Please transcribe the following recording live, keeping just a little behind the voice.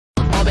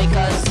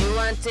because you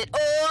want it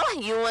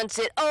all, you want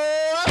it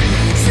all.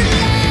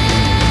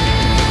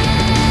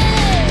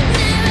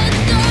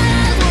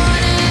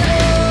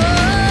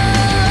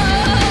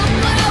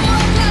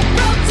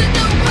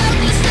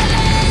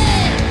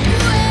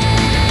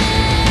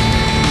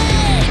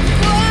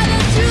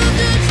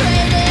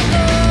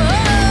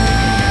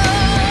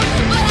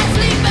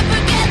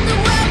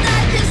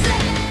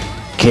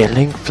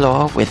 Killing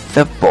floor with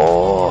the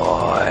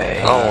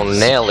boys. Oh,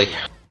 Nelly.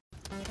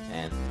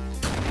 And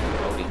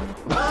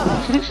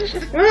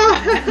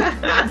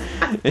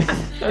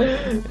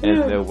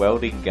and the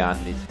welding gun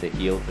is to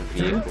heal the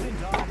vehicle.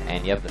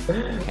 And you have the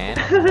full can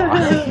on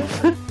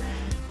 5.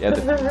 You have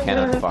the full can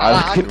on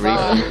 5 can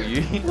refuel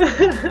you.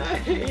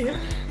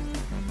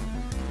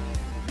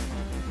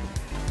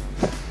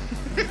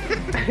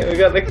 We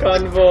got the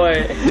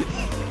convoy.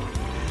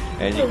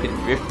 And you can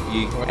drift,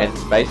 and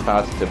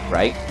spacebar is to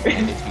brake,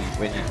 and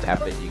when you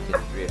tap it, you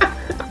can drift.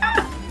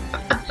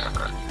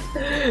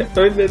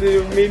 Oh, the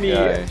little mini. Go.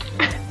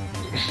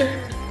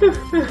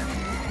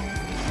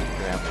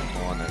 Around the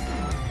corner.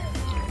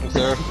 Is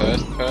there a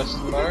first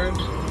person mode?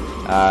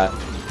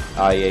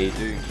 Oh yeah, you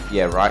do.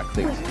 Yeah, right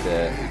clicks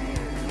to.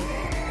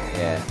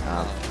 Yeah,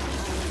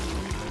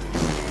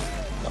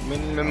 The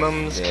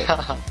minimum yeah.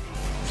 car.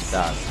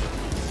 Start.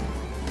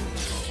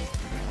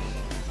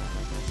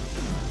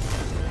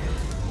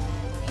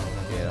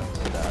 Yeah,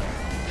 start.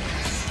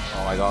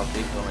 Oh my god,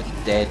 this one is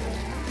dead.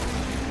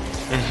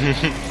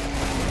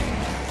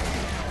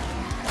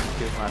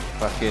 Kill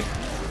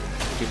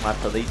my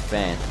police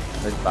van.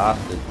 Those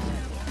bastards.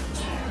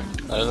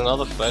 There's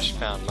another flesh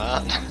pound,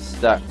 man.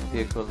 Stuck.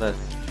 Vehicleless.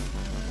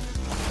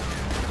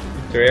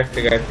 Do we have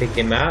to go pick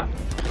him up?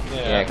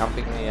 Yeah, come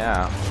pick me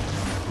out.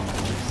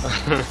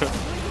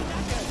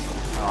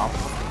 Oh,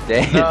 I'm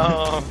dead.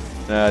 No.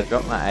 No, I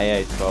dropped my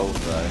AA-12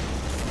 though.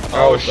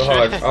 Oh, shit.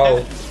 god.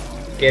 Oh.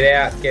 Get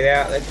out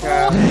the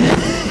car.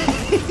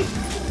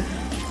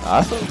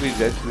 I thought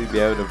we'd actually be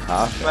able to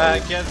pass it.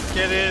 Matt,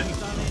 get in.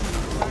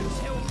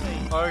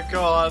 Oh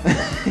god.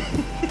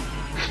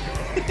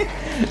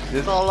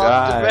 Just All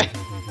up to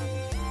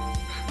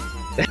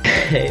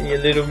me. You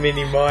little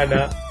mini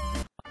miner.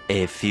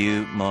 A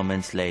few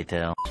moments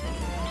later.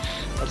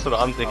 That's what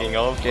I'm thinking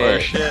of. Yeah. Oh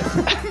shit.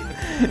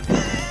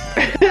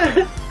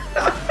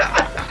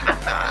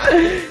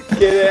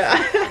 Get out.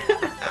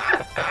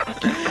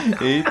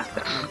 He's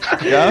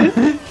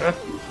coming.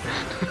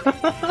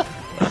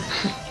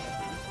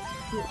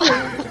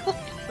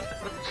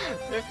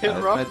 If hit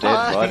That's rough my dead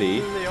time, body.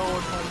 The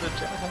old Honda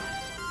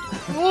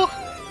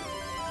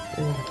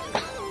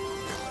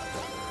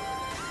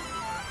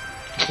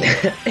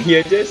Jazz.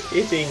 You're just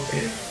hitting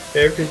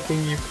everything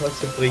you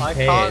possibly I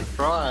can. can't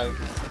drive.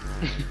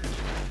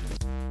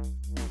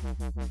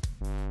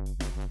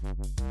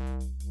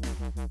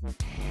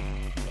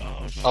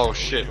 Oh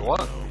shit,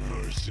 what?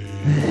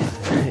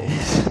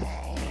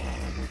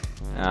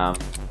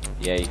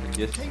 Yeah, you can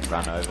just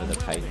run over the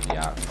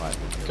patriarch like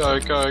this. Go. Oh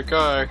god, I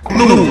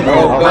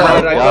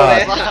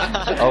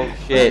got it. Oh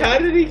shit. How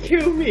did he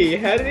kill me?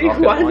 How did he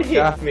Rocket one hit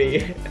launcher.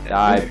 me?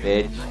 Die,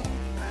 bitch.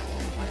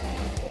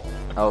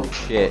 Oh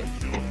shit.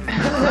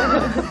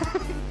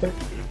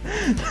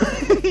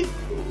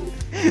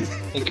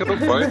 He killed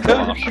both of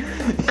us.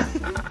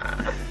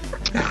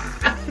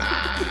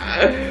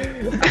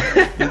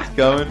 It's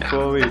going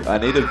for me. I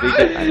need a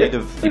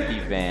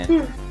hippie van.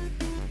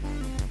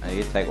 I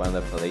need to take one of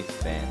the police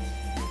vans.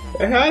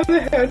 How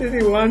the hell did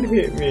he one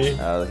hit me? He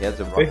has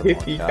a The rocket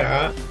hippie launcher.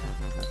 car.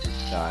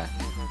 Die.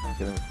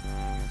 Kill him.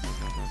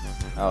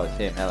 Oh, it's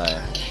him. Hello.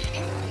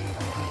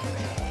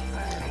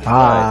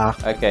 Ah.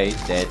 Right. Okay,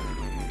 he's dead.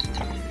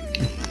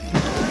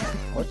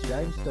 What's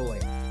James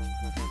doing?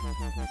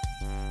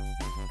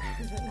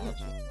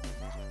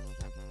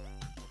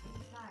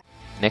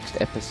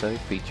 Next episode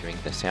featuring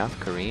the South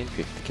Korean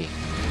Drift King.